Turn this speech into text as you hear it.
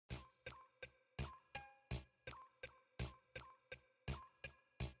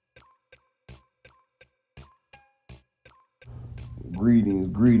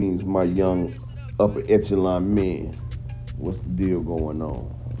Greetings, my young upper echelon men. What's the deal going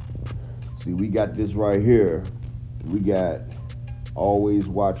on? See, we got this right here. We got always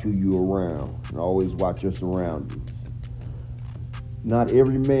watch who you around and always watch your surroundings. Not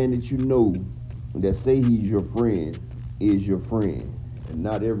every man that you know that say he's your friend is your friend. And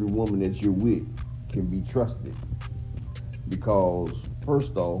not every woman that you're with can be trusted. Because,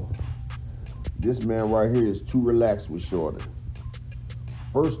 first off, this man right here is too relaxed with shorty.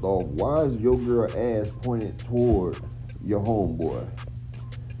 First off, why is your girl ass pointed toward your homeboy?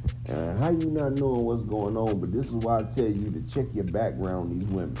 And how you not knowing what's going on? But this is why I tell you to check your background on these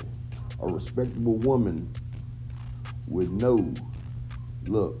women. A respectable woman would know,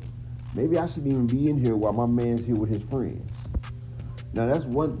 look, maybe I shouldn't even be in here while my man's here with his friends. Now that's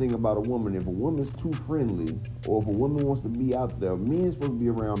one thing about a woman. If a woman's too friendly, or if a woman wants to be out there, men's supposed to be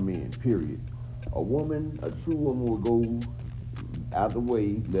around men, period. A true woman will go out the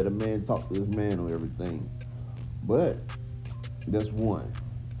way, let a man talk to his man on everything. But that's one.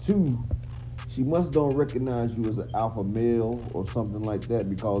 Two, she must don't recognize you as an alpha male or something like that,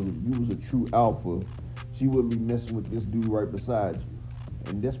 because if you was a true alpha, she wouldn't be messing with this dude right beside you.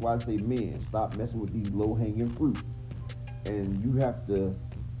 And that's why I say, men, stop messing with these low-hanging fruit. And you have to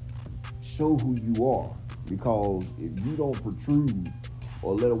show who you are, because if you don't protrude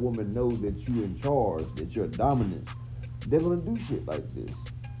or let a woman know that you're in charge, that you're dominant, they're gonna do shit like this.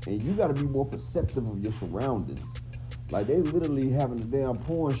 And you gotta be more perceptive of your surroundings. Like, they literally having a damn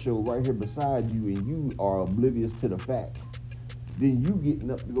porn show right here beside you, and you are oblivious to the fact. Then you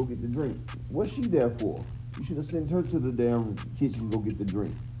getting up to go get the drink. What's she there for? You should have sent her to the damn kitchen to go get the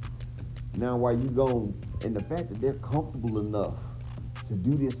drink. Now while you gone, and the fact that they're comfortable enough to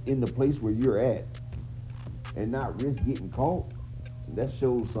do this in the place where you're at and not risk getting caught, that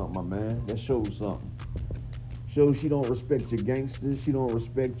shows something, my man. That shows something. Shows she don't respect your gangsters. She don't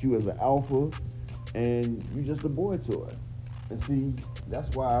respect you as an alpha, and you just a boy to her. And see,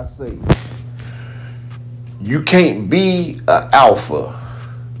 that's why I say you can't be an alpha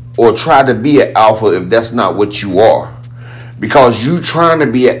or try to be an alpha if that's not what you are. Because you trying to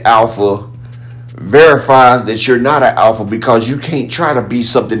be an alpha verifies that you're not an alpha, because you can't try to be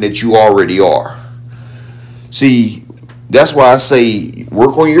something that you already are. See, that's why I say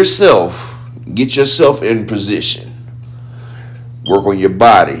work on yourself. Get yourself in position. Work on your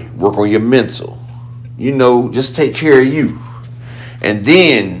body. Work on your mental. You know, just take care of you. And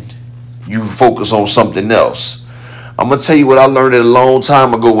then you focus on something else. I'm going to tell you what I learned a long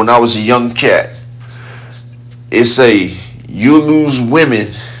time ago when I was a young cat. It say, you lose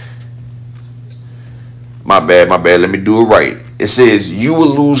women. My bad. Let me do it right. It says you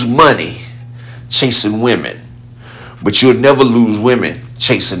will lose money chasing women, but you'll never lose women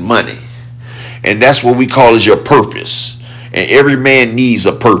chasing money. And that's what we call is your purpose. And every man needs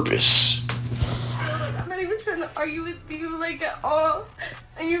a purpose. I'm not even trying to argue with you, like, at all.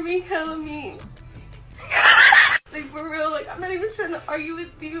 And you're being hella mean. Like, for real, like, I'm not even trying to argue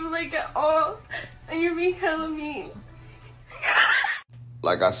with you, like, at all. And you're being hella mean.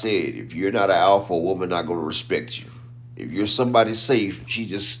 Like I said, if you're not an alpha, a woman not going to respect you. If you're somebody safe, she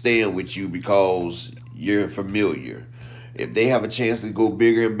just staying with you because you're familiar. If they have a chance to go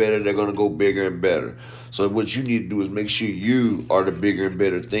bigger and better, they're going to go bigger and better. So what you need to do is make sure you are the bigger and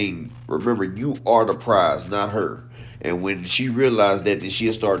better thing. Remember, you are the prize, not her. And when she realizes that, then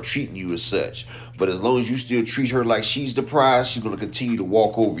she'll start treating you as such. But as long as you still treat her like she's the prize, she's going to continue to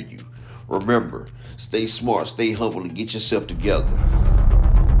walk over you. Remember, stay smart, stay humble, and get yourself together.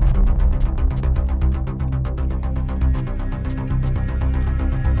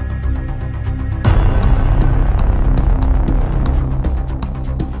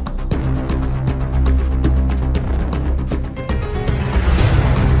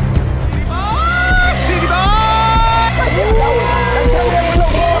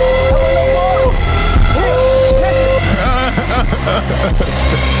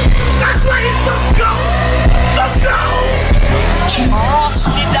 That's why he's the GOAT! The GOAT! Ross,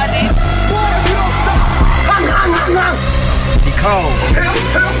 you done it. Boy, if you don't stop! Hang! He cold.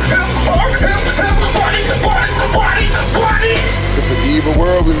 Parties! it's an evil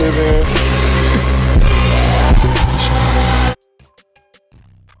world we live in.